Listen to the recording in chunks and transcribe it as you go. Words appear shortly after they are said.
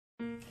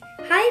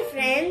Hi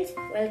friends,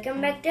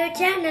 welcome back to our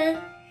channel.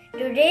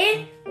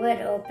 Today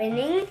we're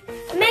opening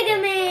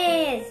Mega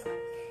Maze.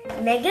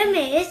 Mega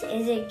Maze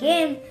is a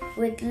game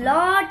with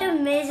lot of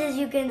mazes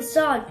you can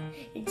solve.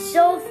 It's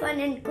so fun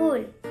and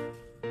cool.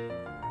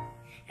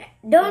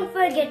 Don't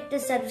forget to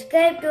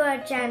subscribe to our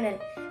channel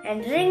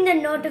and ring the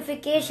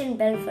notification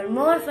bell for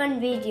more fun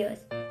videos.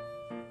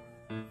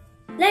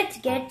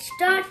 Let's get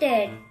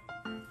started.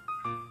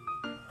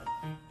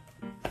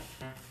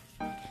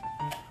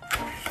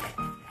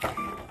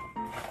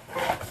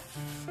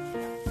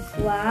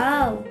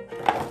 Wow!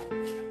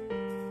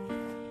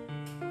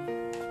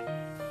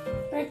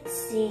 Let's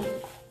see.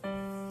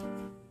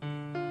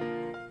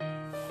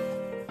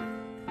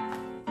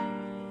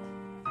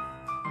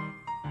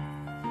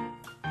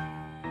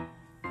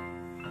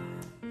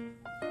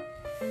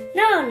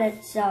 Now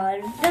let's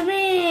solve the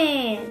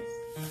maze.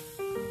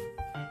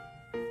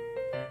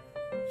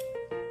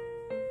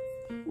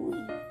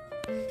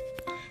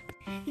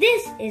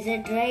 This is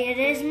a dry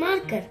erase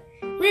marker.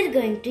 We're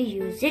going to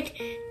use it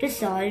to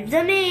solve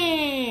the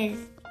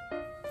maze.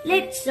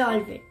 Let's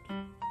solve it.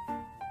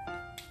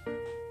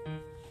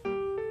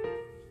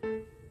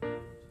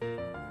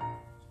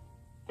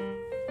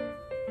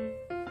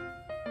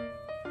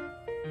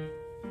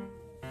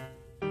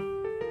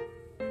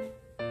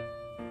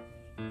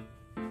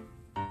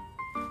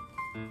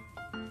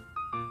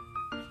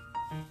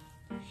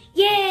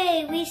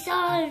 Yay! We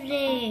solved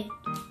it!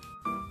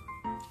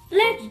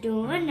 Let's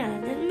do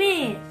another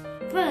maze.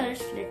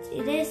 First, let's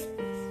erase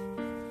this.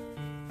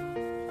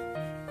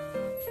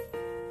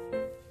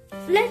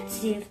 Let's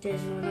see if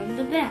there's one on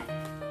the back.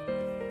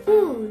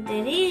 Ooh,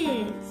 there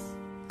is.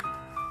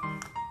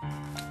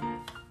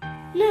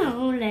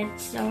 Now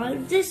let's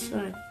solve this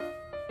one.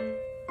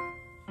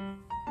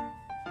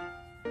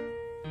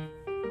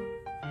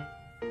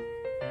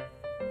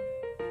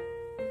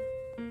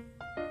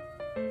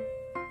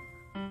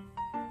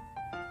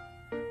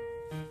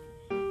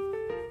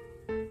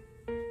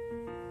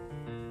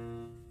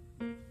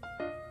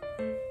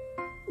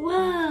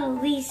 Wow,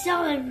 we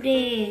solved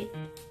it!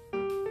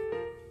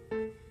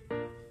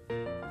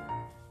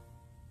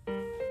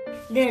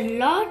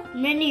 There are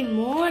many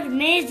more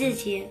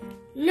mazes here.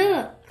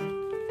 Look!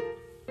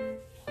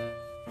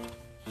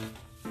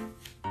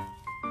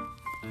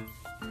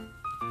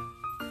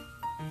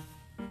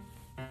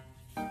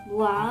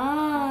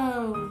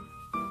 Wow!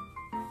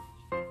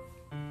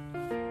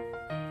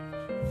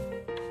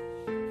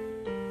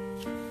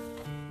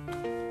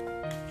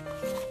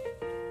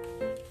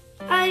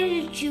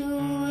 I'll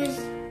choose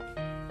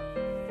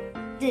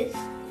this.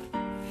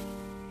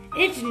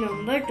 It's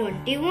number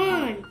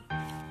 21.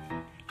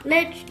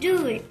 Let's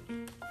do it.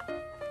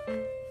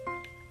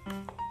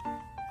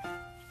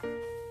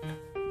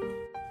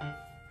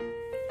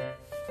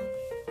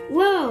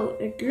 Wow,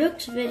 it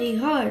looks very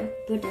hard,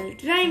 but I'll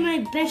try my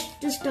best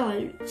to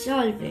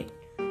solve it.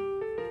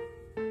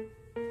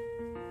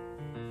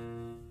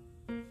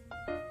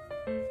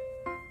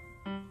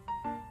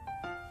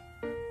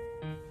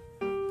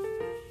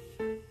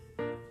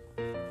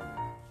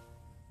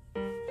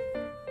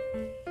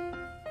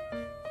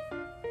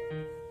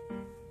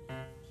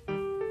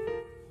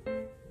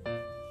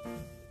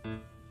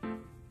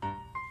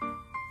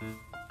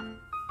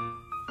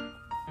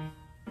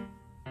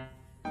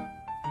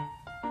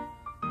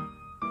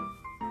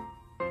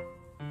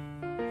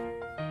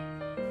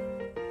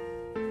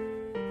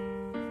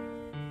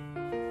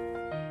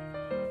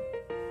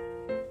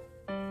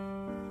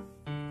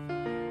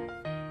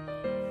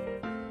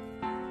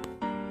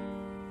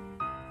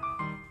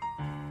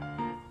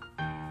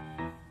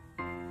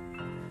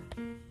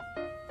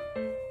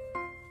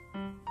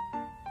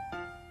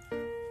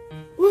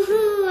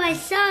 Woohoo! I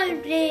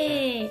solved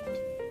it!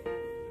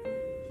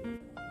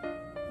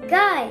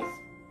 Guys,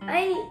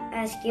 I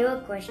ask you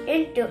a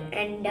question to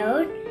end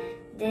out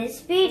this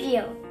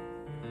video.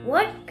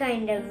 What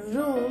kind of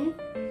room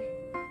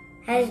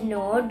has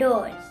no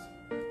doors?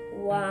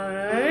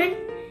 1,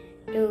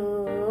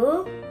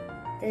 2,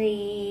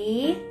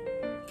 3,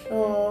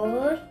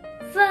 4,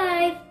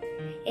 5.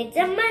 It's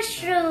a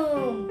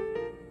mushroom.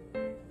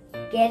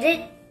 Get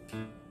it?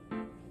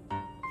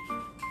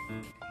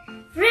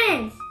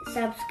 Friends,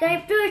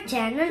 subscribe to our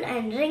channel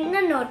and ring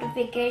the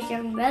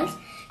notification bells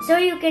so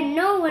you can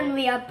know when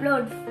we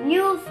upload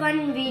new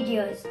fun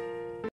videos.